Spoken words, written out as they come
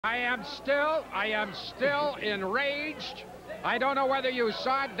I am still enraged. I don't know whether you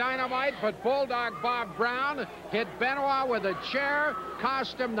saw it, Dynamite, but Bulldog Bob Brown hit Benoit with a chair,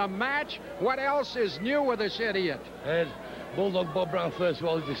 cost him the match. What else is new with this idiot? Ed, Bulldog Bob Brown, first of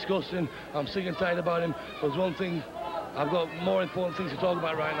all, is disgusting. I'm sick and tired about him. There's one thing, I've got more important things to talk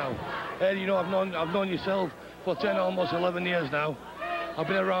about right now. Ed, you know, I've known yourself for 10, almost 11 years now. I've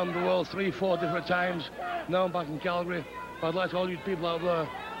been around the world 3, 4 different times. Now I'm back in Calgary. I'd like all you people out there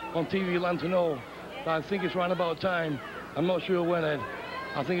on TV land to know that I think it's round about time. I'm not sure when, Ed.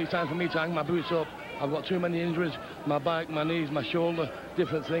 I think it's time for me to hang my boots up. I've got too many injuries, my back, my knees, my shoulder,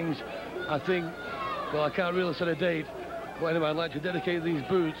 different things. I think, well, I can't really set a date, but anyway, I'd like to dedicate these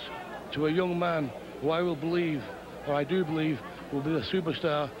boots to a young man who I will believe, or I do believe, will be the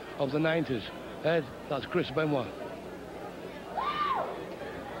superstar of the 90s. Ed, that's Chris Benoit.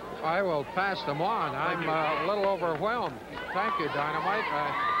 I will pass them on. I'm a little overwhelmed. Thank you, Dynamite.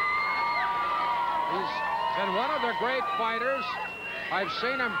 He's been one of the great fighters. I've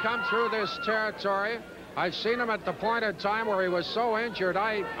seen him come through this territory. I've seen him at the point in time where he was so injured,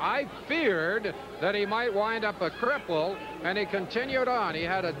 I feared that he might wind up a cripple, and he continued on. He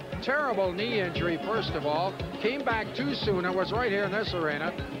had a terrible knee injury, first of all, came back too soon. It was right here in this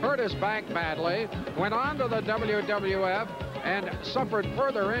arena, hurt his back badly, went on to the WWF, and suffered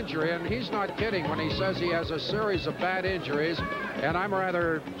further injury, and he's not kidding when he says he has a series of bad injuries, and I'm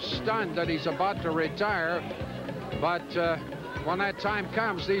rather stunned that he's about to retire. But when that time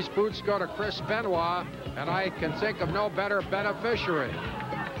comes, these boots go to Chris Benoit, and I can think of no better beneficiary.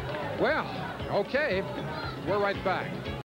 Well, okay, we're right back.